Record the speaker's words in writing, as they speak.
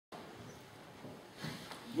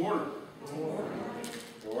Morning. Good morning.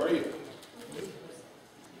 How are you?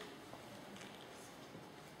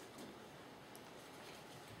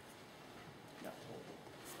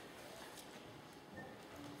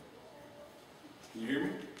 Can you hear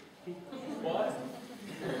me? What?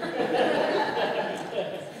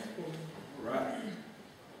 Right.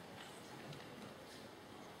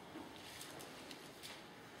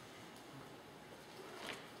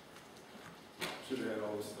 Should have had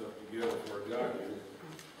all this stuff together before I got here.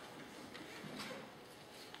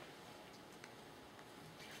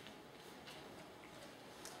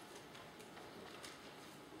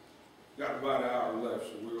 Got about an hour left,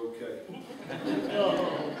 so we're okay.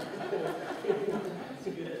 That's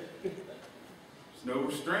good. There's no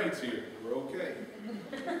restraints here. We're okay.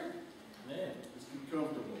 Man. Just be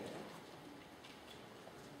comfortable.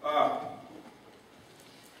 I'll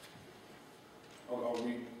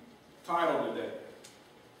read title today.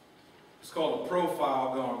 It's called A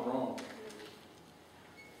Profile Gone Wrong.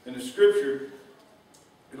 In the scripture,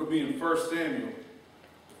 it'll be in 1 Samuel,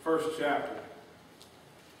 the first chapter,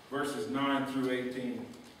 verses 9 through 18.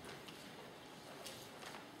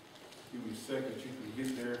 Give me a second, you can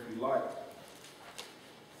get there if you like.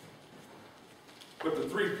 But the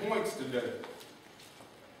 3 points today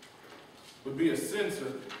would be a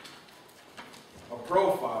censor, a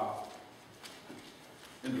profile,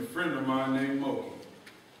 and a friend of mine named Moki.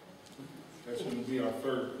 That's going to be our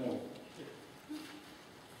third point.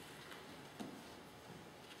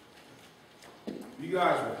 You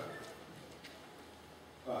guys will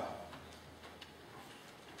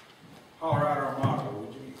holler out our motto,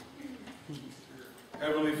 would you?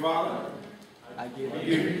 Heavenly Father, I give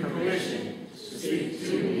you permission to speak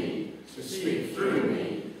to me, to speak through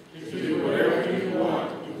me, to do whatever you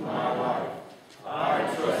want in my life.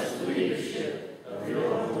 I trust the leadership of your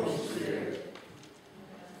Holy Spirit.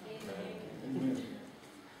 Amen.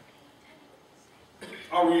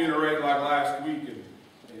 I'll reiterate like last week, and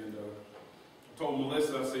I told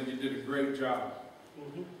Melissa, I said, you did a great job.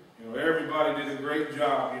 You know, everybody did a great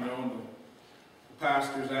job, you know, in the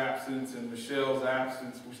pastor's absence and Michelle's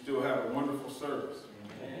absence. We still had a wonderful service.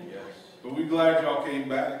 Amen. Yes. But we're glad y'all came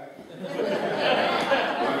back.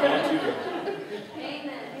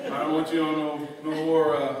 I don't want you on no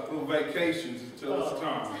more little vacations until it's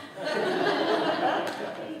time.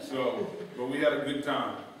 But we had a good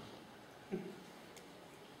time.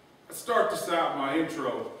 Let's start this out, my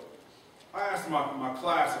intro. I asked my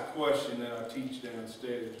class a question that I teach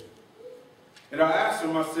downstairs. And I asked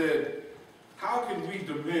them, I said, how can we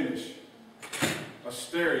diminish a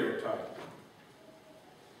stereotype?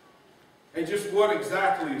 And just what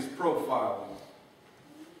exactly is profiling?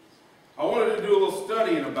 I wanted to do a little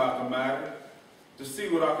studying about the matter to see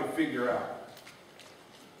what I could figure out.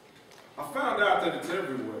 I found out that it's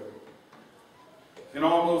everywhere. In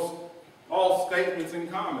almost all statements and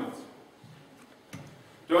comments.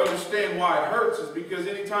 To understand why it hurts is because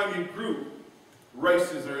anytime you group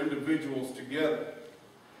races or individuals together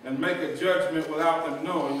and make a judgment without them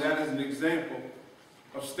knowing, that is an example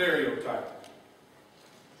of stereotyping.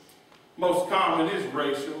 Most common is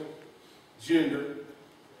racial, gender,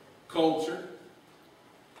 culture,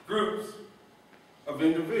 groups of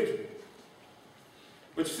individuals.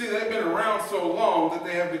 But you see, they've been around so long that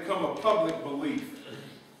they have become a public belief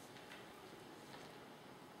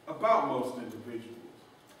about most individuals.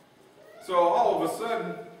 So all of a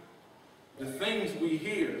sudden, the things we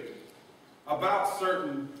hear about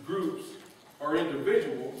certain groups or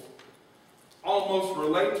individuals almost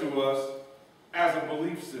relate to us as a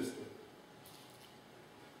belief system.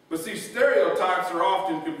 But see, stereotypes are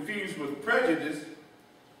often confused with prejudice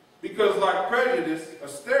because, like prejudice, a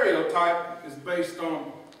stereotype is based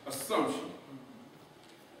on assumption.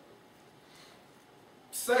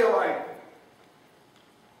 Say, like,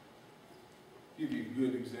 give you a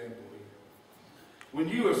good example here. When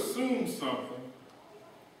you assume something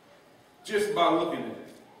just by looking at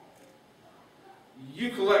it,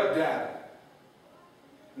 you collect data.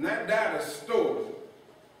 And that data is stored.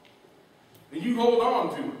 And you hold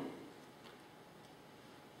on to it.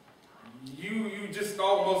 You just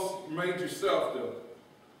almost made yourself to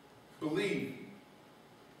believe,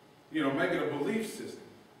 you know, make it a belief system.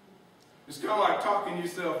 It's kind of like talking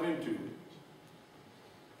yourself into it.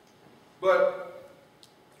 But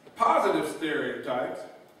positive stereotypes,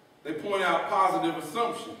 they point out positive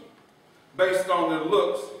assumptions based on their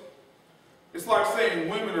looks. It's like saying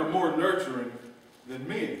women are more nurturing than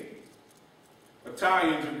men.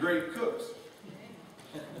 Italians are great cooks.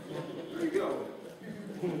 There you go.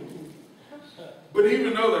 But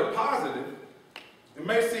even though they're positive, it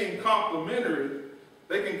may seem complimentary,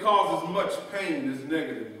 they can cause as much pain as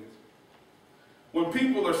negative ones. When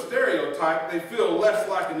people are stereotyped, they feel less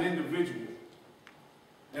like an individual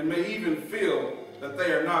and may even feel that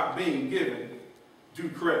they are not being given due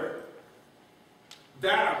credit.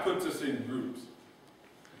 Data puts us in groups.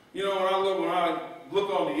 You know, when I look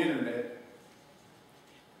on the internet,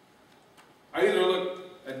 I either look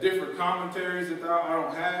at different commentaries that I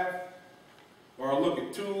don't have, or I look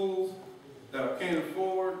at tools that I can't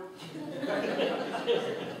afford.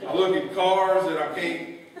 I look at cars that I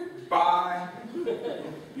can't buy.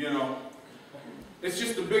 You know, it's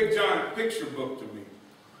just a big giant picture book to me.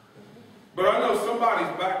 But I know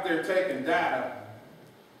somebody's back there taking data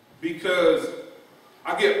because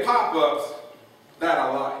I get pop-ups that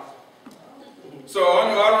I like. So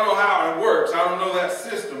I don't know how it works. I don't know that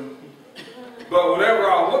system. But whatever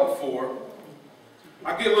I look for,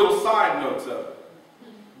 I get little side notes of it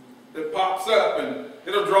that pops up, and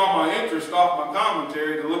it'll draw my interest off my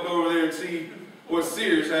commentary to look over there and see what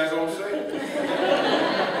Sears has on sale.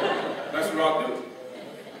 That's what I'll do.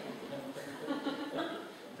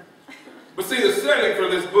 But see, the setting for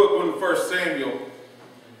this book was in 1 Samuel,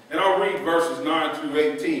 and I'll read verses 9 through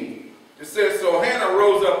 18. It says, "So Hannah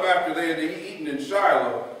rose up after they had eaten in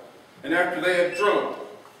Shiloh, and after they had drunk.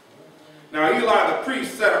 Now Eli the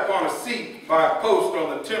priest sat upon a seat by a post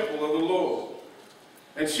on the temple of the Lord.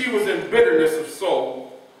 And she was in bitterness of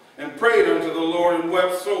soul, and prayed unto the Lord, and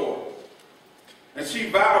wept sore. And she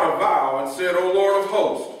vowed a vow, and said, O Lord of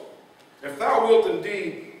hosts, if thou wilt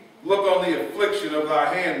indeed look on the affliction of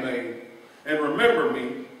thy handmaid, and remember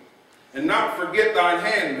me, and not forget thine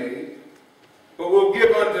handmaid, but will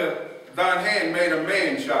give unto thine handmaid a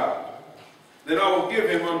man-child, then I will give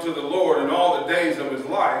him unto the Lord in all the days of his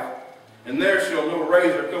life, and there shall no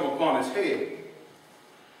razor come upon his head.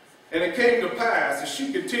 And it came to pass, as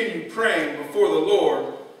she continued praying before the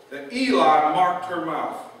Lord, that Eli marked her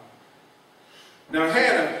mouth. Now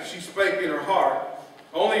Hannah, she spake in her heart,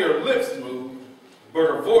 only her lips moved, but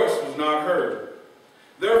her voice was not heard.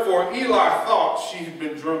 Therefore Eli thought she had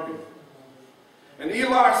been drunken. And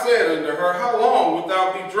Eli said unto her, How long wilt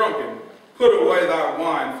thou be drunken? Put away thy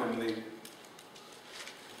wine from thee.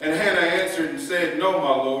 And Hannah answered and said, No,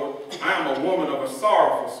 my Lord, I am a woman of a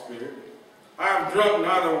sorrowful spirit. I have drunk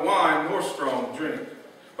neither wine nor strong drink,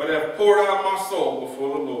 but have poured out my soul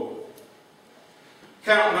before the Lord.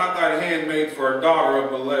 Count not thy handmaid for a daughter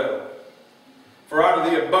of Belial, for out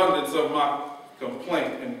of the abundance of my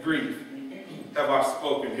complaint and grief have I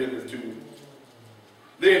spoken hitherto.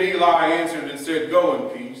 Then Eli answered and said, Go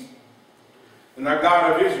in peace, and thy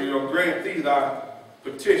God of Israel grant thee thy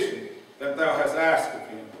petition that thou hast asked of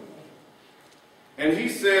him. And he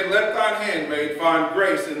said, Let thine handmaid find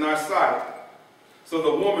grace in thy sight. So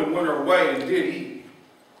the woman went her way and did eat,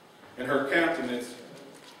 and her countenance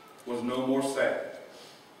was no more sad.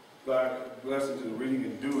 God bless to the reading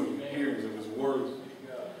and doing and hearings of his word.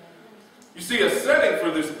 You see, a setting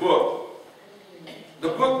for this book. The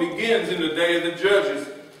book begins in the day of the judges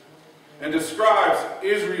and describes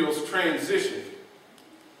Israel's transition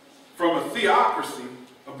from a theocracy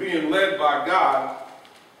of being led by God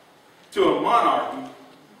to a monarchy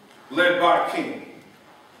led by a king.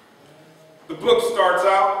 The book starts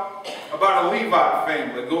out about a Levite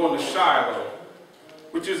family going to Shiloh,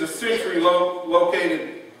 which is a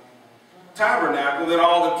century-located tabernacle that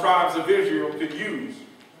all the tribes of Israel could use,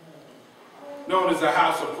 known as a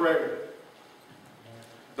house of prayer.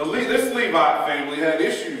 This Levite family had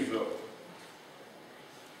issues, though.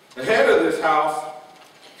 The head of this house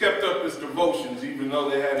kept up his devotions even though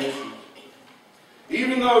they had issues.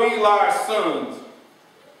 Even though Eli's sons,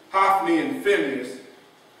 Hophni and Phinehas,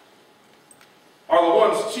 are the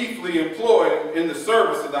ones chiefly employed in the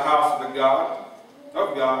service of the house of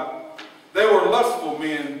God, they were lustful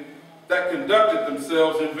men that conducted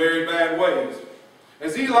themselves in very bad ways.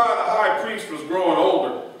 As Eli the high priest was growing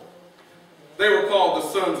older, they were called the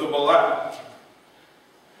sons of Belial.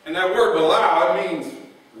 And that word Belial, it means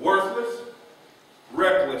worthless,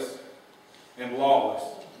 reckless, and lawless.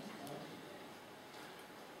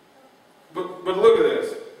 But look at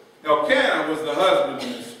this. Elkanah was the husband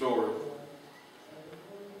in this story.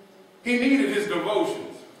 He needed his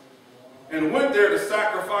devotions and went there to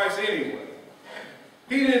sacrifice anyway.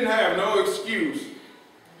 He didn't have no excuse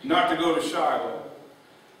not to go to Shiloh.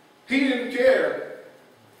 He didn't care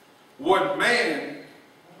what man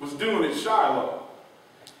was doing at Shiloh.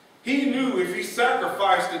 He knew if he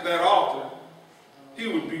sacrificed at that altar, he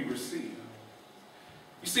would be received.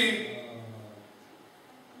 You see,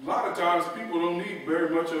 a lot of times people don't need very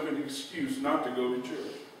much of an excuse not to go to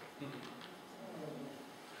church.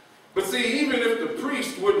 But see, even if the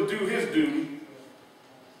priest wouldn't do his duty,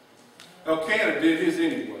 Elkanah did his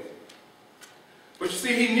anyway. But you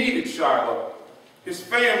see, he needed Shiloh. His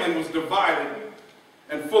family was divided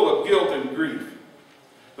and full of guilt and grief.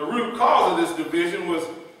 The root cause of this division was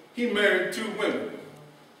he married two women.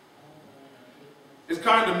 It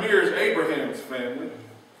kind of mirrors Abraham's family,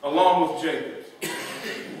 along with Jacob's.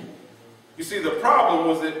 You see, the problem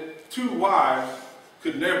was that two wives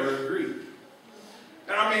could never agree.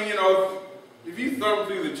 And I mean, you know, if you thumb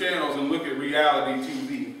through the channels and look at reality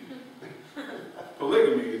TV,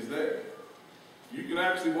 polygamy is there. You can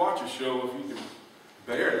actually watch a show if you can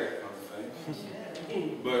bear that kind of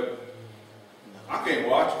thing. But I can't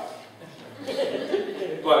watch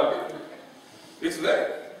it. But it's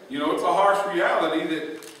there. You know, it's a harsh reality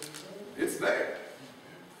that it's there.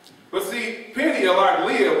 But see, Penny, like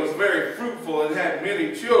Leah, was very fruitful and had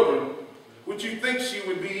many children, which you'd think she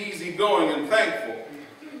would be easygoing and thankful.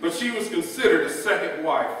 But she was considered a second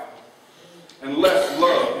wife and less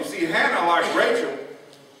loved. You see, Hannah, like Rachel,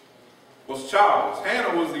 was childless.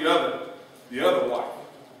 Hannah was the other wife.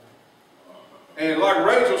 And like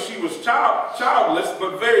Rachel, she was childless,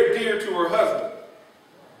 but very dear to her husband.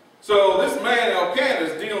 So this man, Elkanah,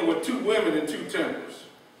 is dealing with two women and two tempers.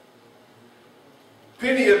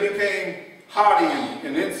 Peninnah became haughty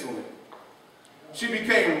and insolent. She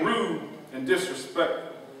became rude and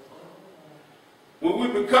disrespectful. When we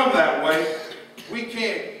become that way, we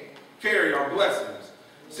can't carry our blessings.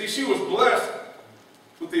 See, she was blessed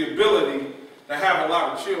with the ability to have a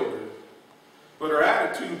lot of children, but her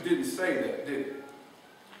attitude didn't say that, did it?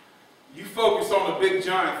 You focus on the big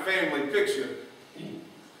giant family picture.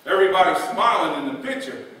 Everybody's smiling in the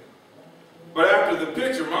picture, but after the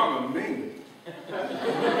picture, mama mean. You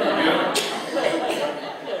know?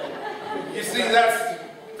 You see, that's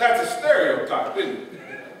a stereotype, isn't it?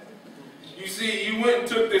 You see, you went and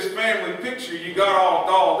took this family picture, you got all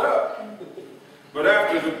dolled up. But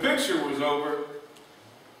after the picture was over,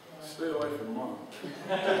 stay away from mom.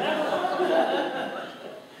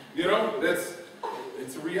 You know,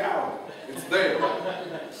 it's a reality. It's there.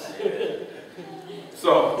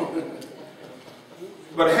 So,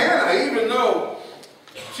 but Hannah, even though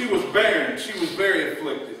she was barren, she was very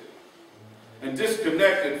afflicted and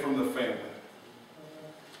disconnected from the family.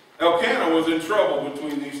 Elkanah was in trouble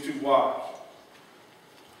between these two wives.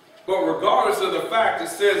 But regardless of the fact, it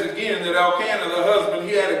says again that Elkanah, the husband,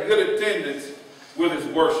 he had a good attendance with his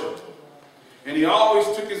worship. And he always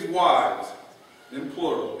took his wives, in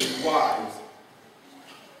plural, his wives,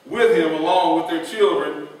 with him along with their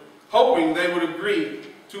children, hoping they would agree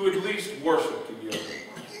to at least worship together.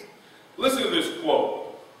 Listen to this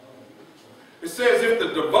quote. It says, if the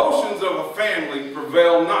devotions of a family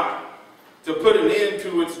prevail not to put an end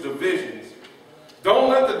to its divisions, don't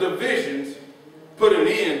let the divisions put an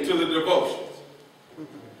end to the devotions.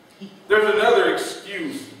 There's another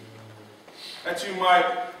excuse that you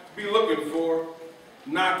might be looking for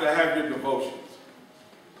not to have your devotions.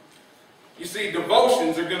 You see,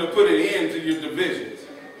 devotions are going to put an end to your divisions.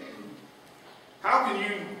 How can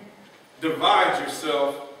you divide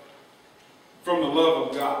yourself from the love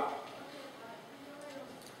of God?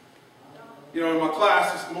 You know, in my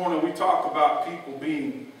class this morning, we talked about people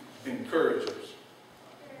being encouragers.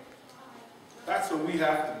 That's what we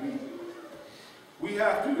have to be. We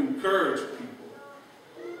have to encourage people.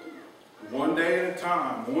 One day at a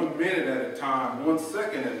time, 1 minute at a time, 1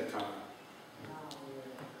 second at a time.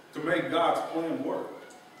 To make God's plan work.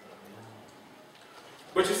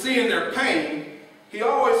 But you see, in their pain, he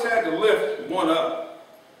always had to lift one up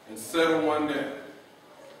and settle one down.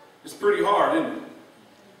 It's pretty hard, isn't it?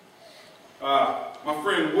 My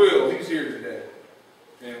friend Will, he's here today.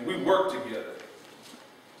 And we work together.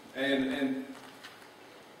 And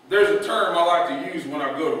there's a term I like to use when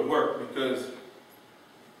I go to work because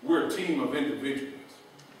we're a team of individuals.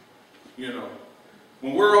 You know,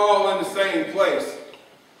 when we're all in the same place,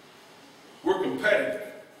 we're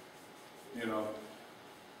competitive. You know,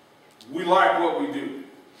 we like what we do,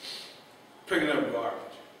 picking up garbage.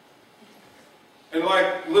 And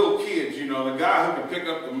like little kids, you know, the guy who can pick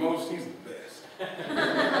up the most, he's the best.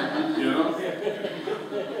 You know?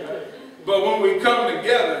 But when we come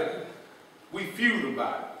together, we feud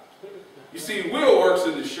about it. You see, Will works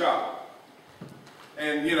in the shop.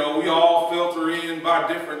 And, you know, we all filter in by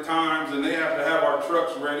different times, and they have to have our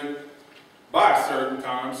trucks ready by a certain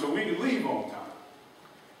time so we can leave on time.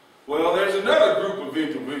 Well, there's another group of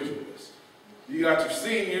individualists. You got your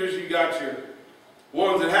seniors, you got your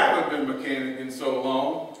ones that haven't been mechanic in so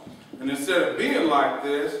long, and instead of being like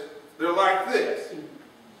this, they're like this.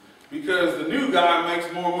 Because the new guy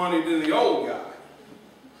makes more money than the old guy.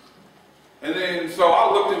 And then, so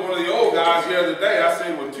I looked at one of the old guys the other day. I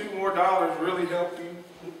said, will $2 more really help you?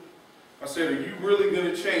 I said, are you really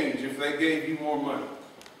going to change if they gave you more money?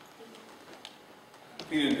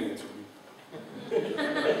 He didn't answer me. He didn't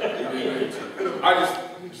answer me. I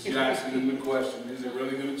just asking him the question, is it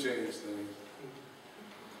really going to change things?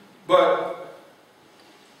 But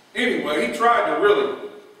anyway, he tried to really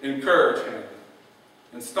encourage Hannah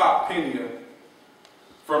and stop Peninnah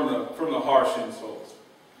from the harsh insults.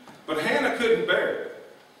 But Hannah couldn't bear it.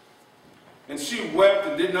 And she wept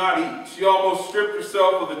and did not eat. She almost stripped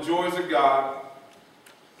herself of the joys of God.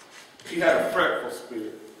 She had a fretful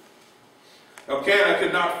spirit. Elkanah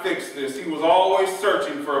could not fix this. He was always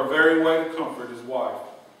searching for a very way to comfort his wife.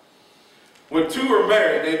 When two are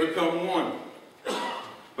married, they become one.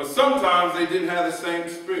 But sometimes they didn't have the same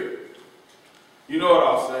spirit. You know what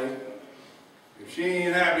I'll say? If she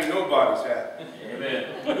ain't happy, nobody's happy. Amen.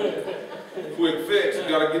 Quick fix. You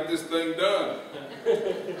got to get this thing done.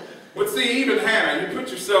 But see, even Hannah, you put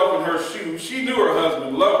yourself in her shoes. She knew her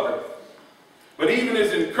husband loved her. But even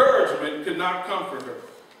his encouragement could not comfort her.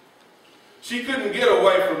 She couldn't get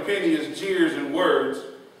away from Peninnah's jeers and words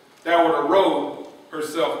that would erode her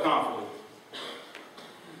self-confidence.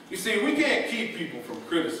 You see, we can't keep people from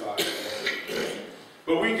criticizing us,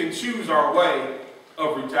 but we can choose our way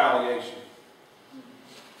of retaliation.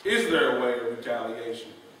 Is there a way of retaliation?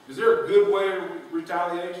 Is there a good way of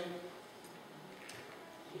retaliation?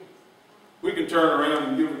 We can turn around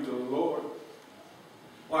and give it to the Lord,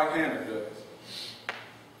 like Hannah does.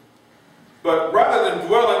 But rather than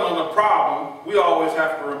dwelling on the problem, we always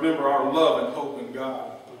have to remember our love and hope in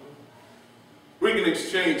God. We can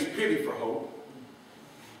exchange pity for hope.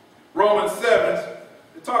 Romans 7,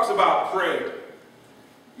 it talks about prayer,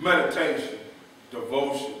 meditation,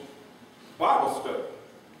 devotion, Bible study,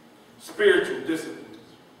 spiritual disciplines.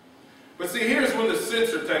 But see, here's when the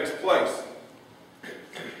censor takes place.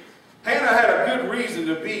 Hannah had a good reason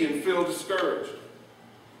to be and feel discouraged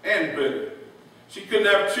and bitter. She couldn't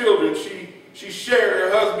have children. She shared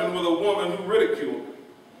her husband with a woman who ridiculed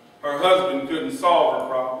her. Her husband couldn't solve her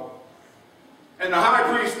problem. And the high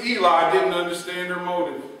priest Eli didn't understand her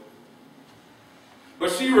motive.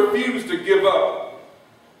 But she refused to give up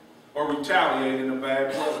or retaliate in a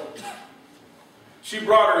bad way. She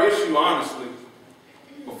brought her issue honestly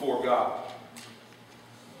before God.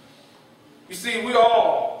 You see, we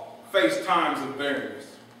all face times of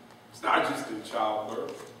barrenness. It's not just in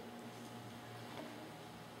childbirth.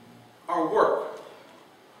 Our work.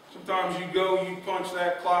 Sometimes you go, you punch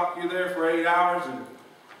that clock, you're there for 8 hours, and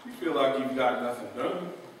you feel like you've got nothing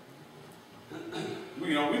done.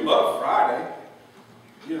 We love Friday.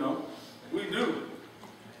 We do.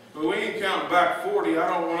 But we ain't counting back 40. When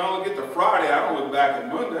I look at the Friday, I don't look back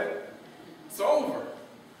at Monday. It's over.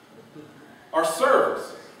 Our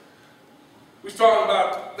service. We was talking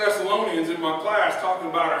about Thessalonians in my class, talking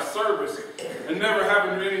about our service and never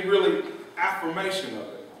having any really affirmation of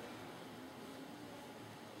it.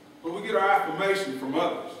 But we get our affirmation from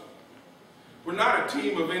others. We're not a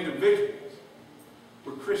team of individuals.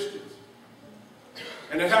 We're Christians.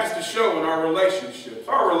 And it has to show in our relationships.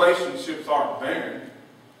 Our relationships aren't barren.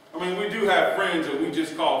 We do have friends that we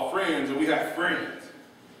just call friends, and we have friends,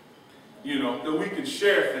 that we can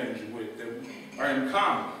share things with, that are in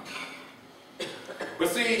common. But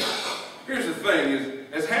see, here's the thing, is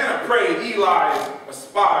as Hannah prayed, Eli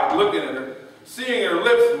espied, looking at her, seeing her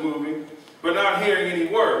lips moving, but not hearing any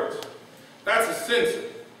words. That's a censor.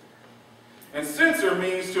 And censor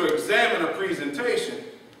means to examine a presentation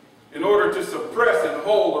in order to suppress and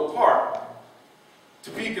hold apart,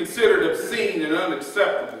 to be considered obscene and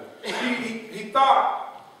unacceptable. He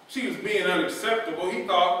thought she was being unacceptable. He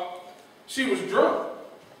thought she was drunk.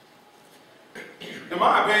 In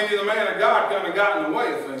my opinion, the man of God kind of got in the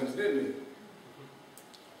way of things, didn't he?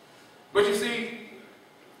 But you see,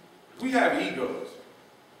 we have egos.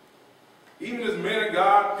 Even as men of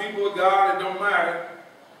God, people of God, it don't matter.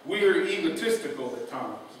 We are egotistical at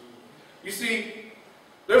times. You see,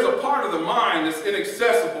 there's a part of the mind that's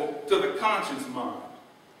inaccessible to the conscious mind,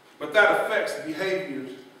 but that affects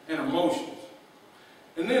behaviors and emotions.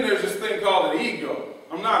 And then there's this thing called an ego.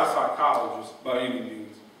 I'm not a psychologist by any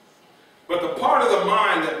means. But the part of the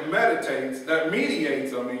mind that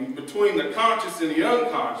mediates between the conscious and the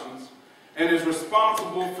unconscious, and is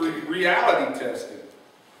responsible for reality testing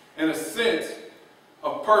and a sense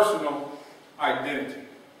of personal identity.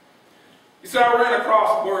 You see, I ran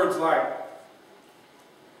across words like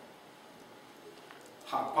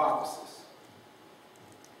hypothesis.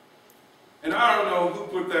 And I don't know who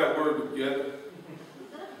put that word together,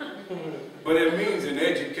 but it means an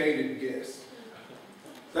educated guess.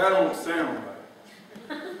 That don't sound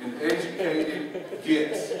right. An educated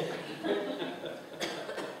guess.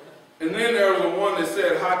 And then there was one that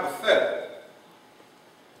said hypothetical.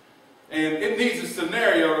 And it needs a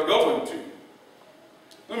scenario to go into.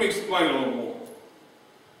 Let me explain a little more.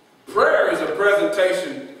 Prayer is a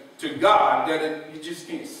presentation to God that you just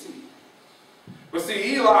can't see. But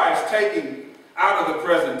see, Eli is taking out of the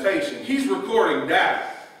presentation. He's recording data,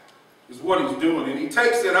 is what he's doing. And he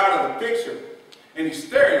takes it out of the picture and he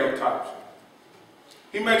stereotypes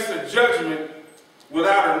it. He makes a judgment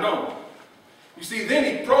without her knowing. You see, then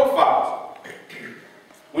he profiles it.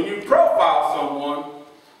 When you profile someone,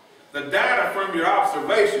 the data from your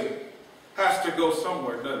observation has to go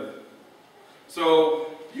somewhere, doesn't it? So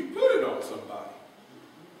you put it on somebody.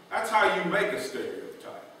 That's how you make a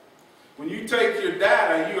stereotype. When you take your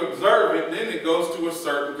data and you observe it, then it goes to a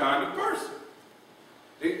certain kind of person.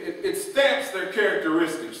 It stamps their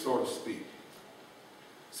characteristics, so to speak.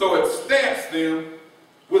 So it stamps them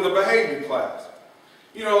with a behavior class.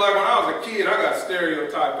 You know, like when I was a kid, I got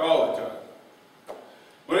stereotyped all the time.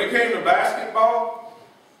 When it came to basketball,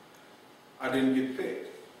 I didn't get picked.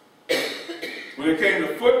 When it came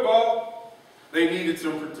to football, they needed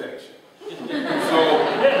some protection. So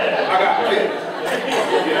I got picked.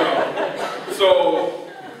 You know. So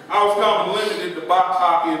I was kind of limited to box,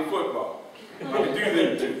 hockey, and football. I could do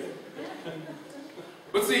them too.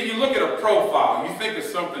 But see, you look at a profile, you think of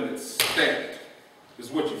something that's stamped, is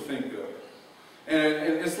what you think of. And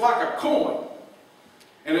it's like a coin.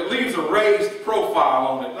 And it leaves a raised profile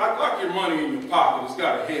on it, like your money in your pocket. It's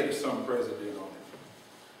got a head of some president on it.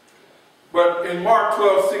 But in Mark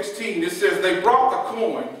 12:16, it says, they brought the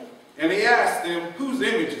coin, and he asked them, whose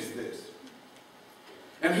image is this?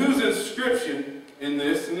 And whose inscription in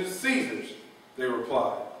this? And it's Caesar's, they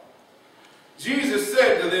replied. Jesus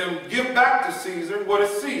said to them, give back to Caesar what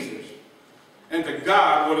is Caesar's, and to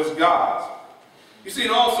God what is God's. You see,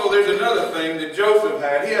 and also there's another thing that Joseph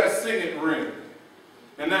had. He had a signet ring.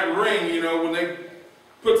 And that ring, you know, when they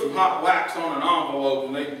put some hot wax on an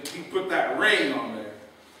envelope and he put that ring on there,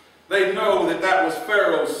 they know that that was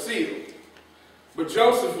Pharaoh's seal. But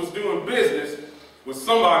Joseph was doing business with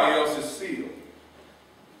somebody else's seal.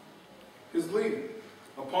 His leader,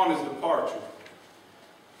 upon his departure.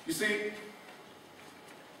 You see,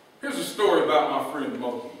 here's a story about my friend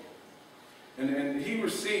Moki. And he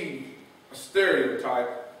received a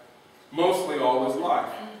stereotype mostly all his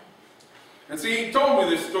life. And see, he told me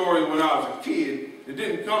this story when I was a kid. It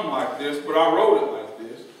didn't come like this, but I wrote it like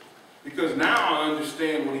this because now I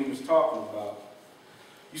understand what he was talking about.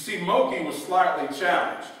 You see, Moki was slightly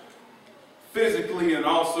challenged, physically and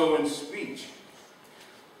also in speech.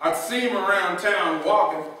 I'd see him around town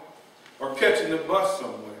walking or catching the bus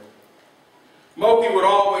somewhere. Moki would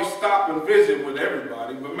always stop and visit with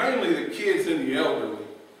everybody, but mainly the kids and the elderly,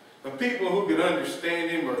 the people who could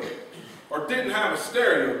understand him or didn't have a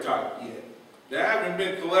stereotype yet. They haven't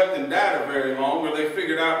been collecting data very long, or they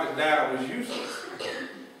figured out that data was useless.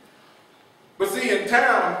 But see, in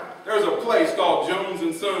town, there's a place called Jones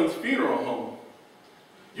and Sons Funeral Home.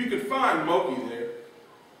 You could find Moki there.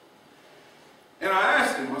 And I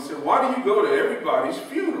asked him, I said, why do you go to everybody's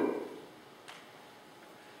funeral?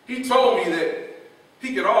 He told me that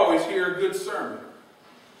he could always hear a good sermon.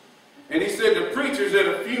 And he said the preachers at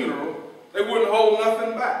a funeral, they wouldn't hold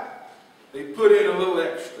nothing back. They put in a little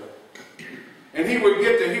extra. And he would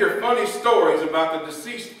get to hear funny stories about the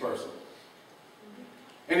deceased person.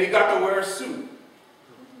 And he got to wear a suit.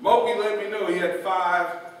 Moki let me know he had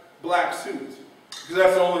 5 black suits. Because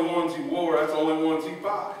that's the only ones he wore, that's the only ones he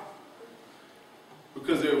bought.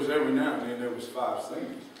 Because there was every now and then there was 5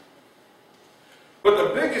 singers. But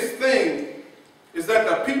the biggest thing is that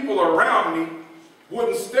the people around me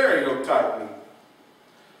wouldn't stereotype me.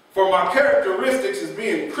 For my characteristics as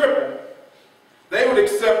being crippled, they would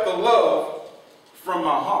accept the love from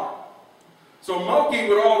my heart. So Moki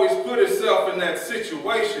would always put himself in that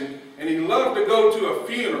situation, and he loved to go to a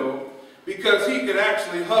funeral because he could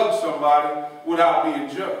actually hug somebody without being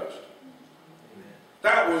judged.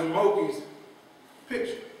 That was Moki's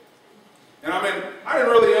picture. And I mean, I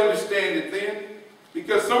didn't really understand it then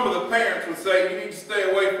because some of the parents would say, you need to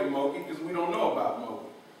stay away from Moki because we don't know about Moki.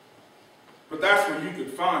 But that's where you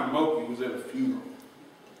could find Moki, was at a funeral.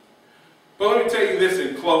 But let me tell you this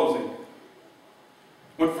in closing.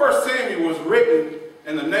 When 1 Samuel was written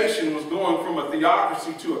and the nation was going from a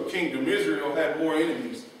theocracy to a kingdom, Israel had more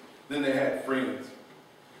enemies than they had friends.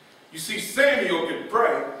 You see, Samuel could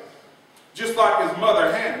pray just like his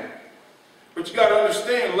mother Hannah. But you got to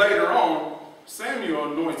understand later on,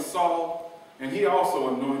 Samuel anoints Saul and he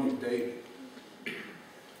also anointed David.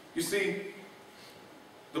 You see,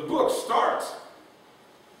 the book starts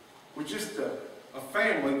with just a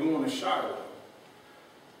family going to Shiloh.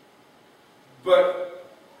 But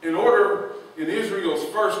in Israel's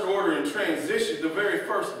first order in transition, the very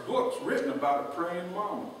first book's written about a praying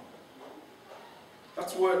mama.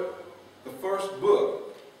 That's what the first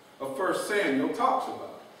book of 1 Samuel talks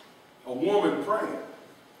about. A woman praying.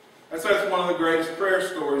 That's one of the greatest prayer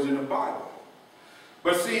stories in the Bible.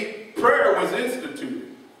 But see, prayer was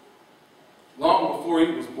instituted long before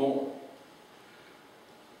he was born.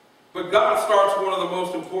 But God starts one of the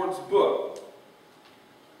most important books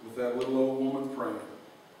with that little old woman praying.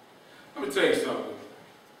 Let me tell you something.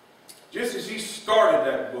 Just as he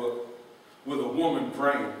started that book with a woman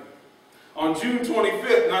praying, on June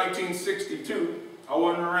 25th, 1962, I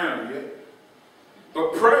wasn't around yet,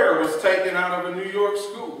 but prayer was taken out of a New York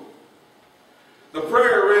school. The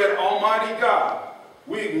prayer read, "Almighty God,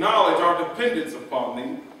 we acknowledge our dependence upon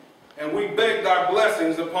thee, and we beg thy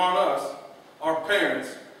blessings upon us, our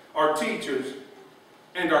parents, our teachers,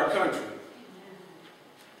 and our country."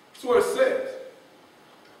 That's what it says.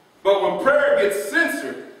 But when prayer gets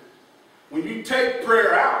censored, when you take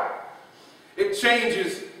prayer out, it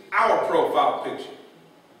changes our profile picture,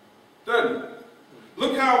 doesn't it?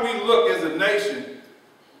 Look how we look as a nation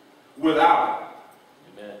without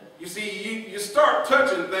it. Amen. You see, you start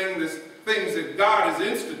touching things that God has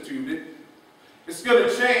instituted, it's going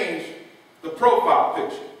to change the profile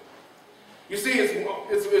picture. You see,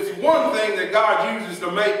 it's one thing that God uses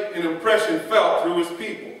to make an impression felt through his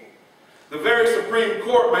people. The very Supreme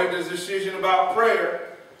Court made this decision about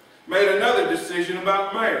prayer, made another decision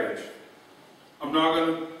about marriage. I'm not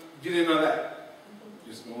going to get into that.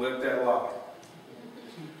 Just going to let that lie.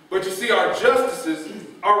 But you see, our justices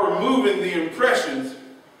are removing the impressions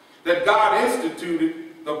that God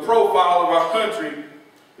instituted. The profile of our country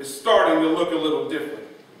is starting to look a little different.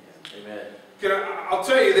 Amen. I'll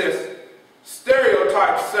tell you this.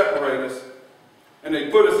 Stereotypes separate us, and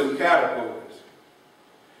they put us in categories.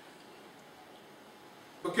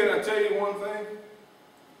 But can I tell you one thing?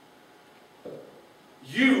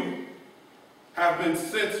 You have been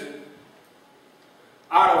censored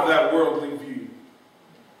out of that worldly view.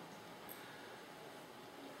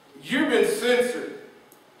 You've been censored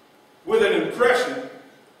with an impression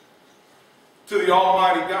to the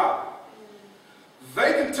Almighty God.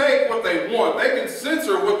 They can take what they want. They can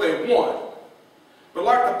censor what they want. But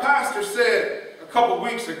like the pastor said a couple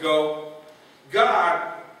weeks ago,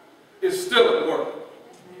 God is still at work.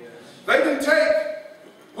 They can take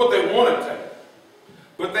what they want to take.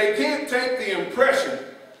 But they can't take the impression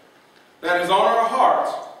that is on our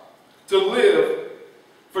hearts to live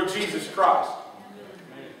for Jesus Christ.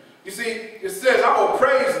 You see, it says, "I will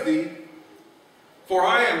praise thee, for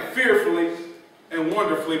I am fearfully and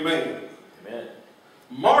wonderfully made. Amen.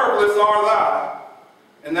 Marvelous are thou,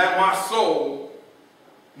 and that my soul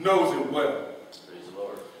knows it well." Praise the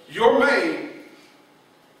Lord. You're made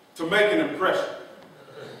to make an impression.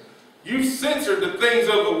 You censored the things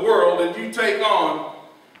of the world and you take on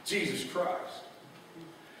Jesus Christ.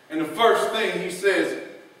 And the first thing he says,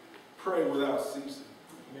 pray without ceasing.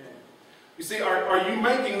 Amen. You see, are you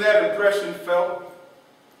making that impression felt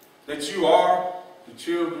that you are the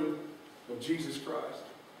children of Jesus Christ?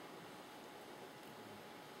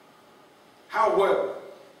 How well?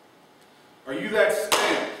 Are you that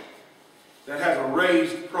stamp that has a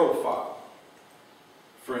raised profile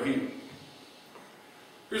for him?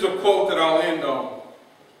 Here's a quote that I'll end on.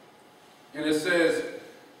 And it says,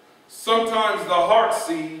 "Sometimes the heart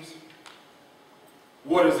sees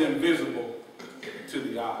what is invisible to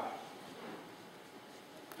the eye."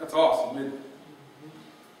 That's awesome, isn't it?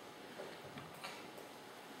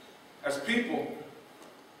 As people,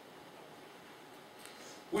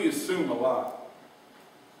 we assume a lot.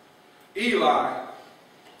 Eli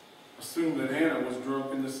assumed that Hannah was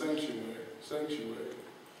drunk in the sanctuary.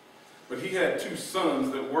 But he had two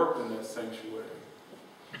sons that worked in that sanctuary,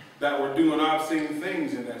 that were doing obscene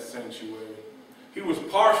things in that sanctuary. He was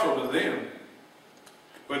partial to them,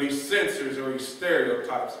 but he censors or he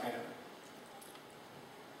stereotypes Hannah.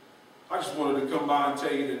 I just wanted to come by and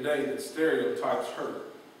tell you today that stereotypes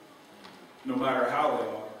hurt, no matter how they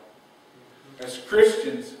are. As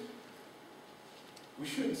Christians, we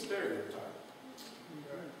shouldn't stereotype.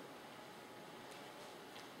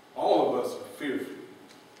 All of us are fearfully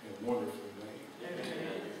and wonderfully made.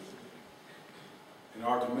 Amen. And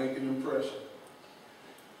are to make an impression.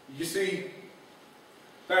 You see,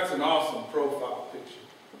 that's an awesome profile picture.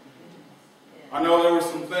 I know there were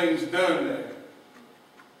some things done there,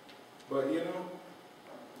 but you know,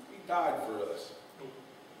 he died for us.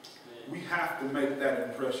 We have to make that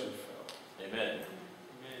impression felt. Amen.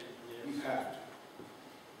 We have to.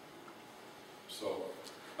 So,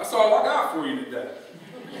 that's all I got for you today.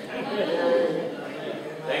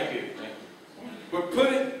 Thank you. But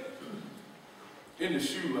put it in the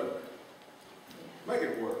shoe leather. Make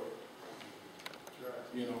it work.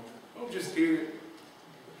 You know, don't just hear it.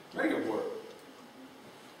 Make it work.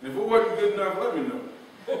 And if it wasn't good enough, let me know.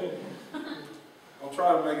 I'll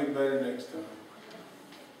try to make it better next time.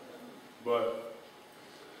 But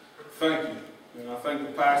thank you. And I thank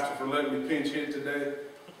the pastor for letting me pinch hit today.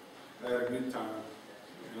 I had a good time.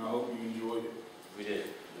 And I hope you enjoyed it. We did.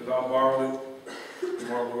 Because I borrowed it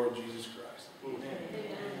from our Lord Jesus Christ.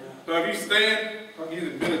 So if you stand, I'll give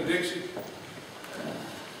you the benediction.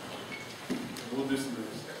 We'll dismiss.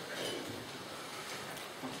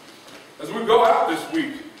 As we go out this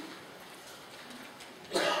week,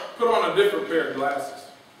 put on a different pair of glasses.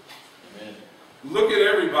 Amen. Look at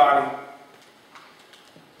everybody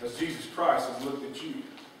as Jesus Christ has looked at you.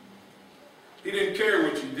 He didn't care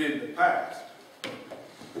what you did in the past.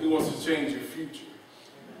 He wants to change your future.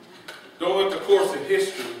 Don't let the course of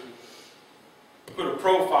history put a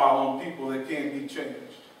profile on people that can't be changed.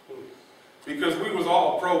 Because we was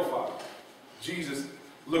all profiled. Jesus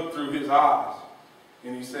looked through his eyes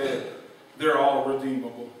and he said, they're all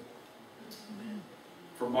redeemable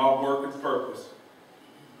for my work and purpose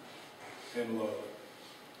and love.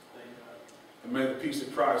 And may the peace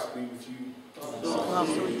of Christ be with you.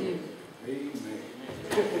 Also with you.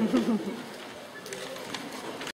 Amen.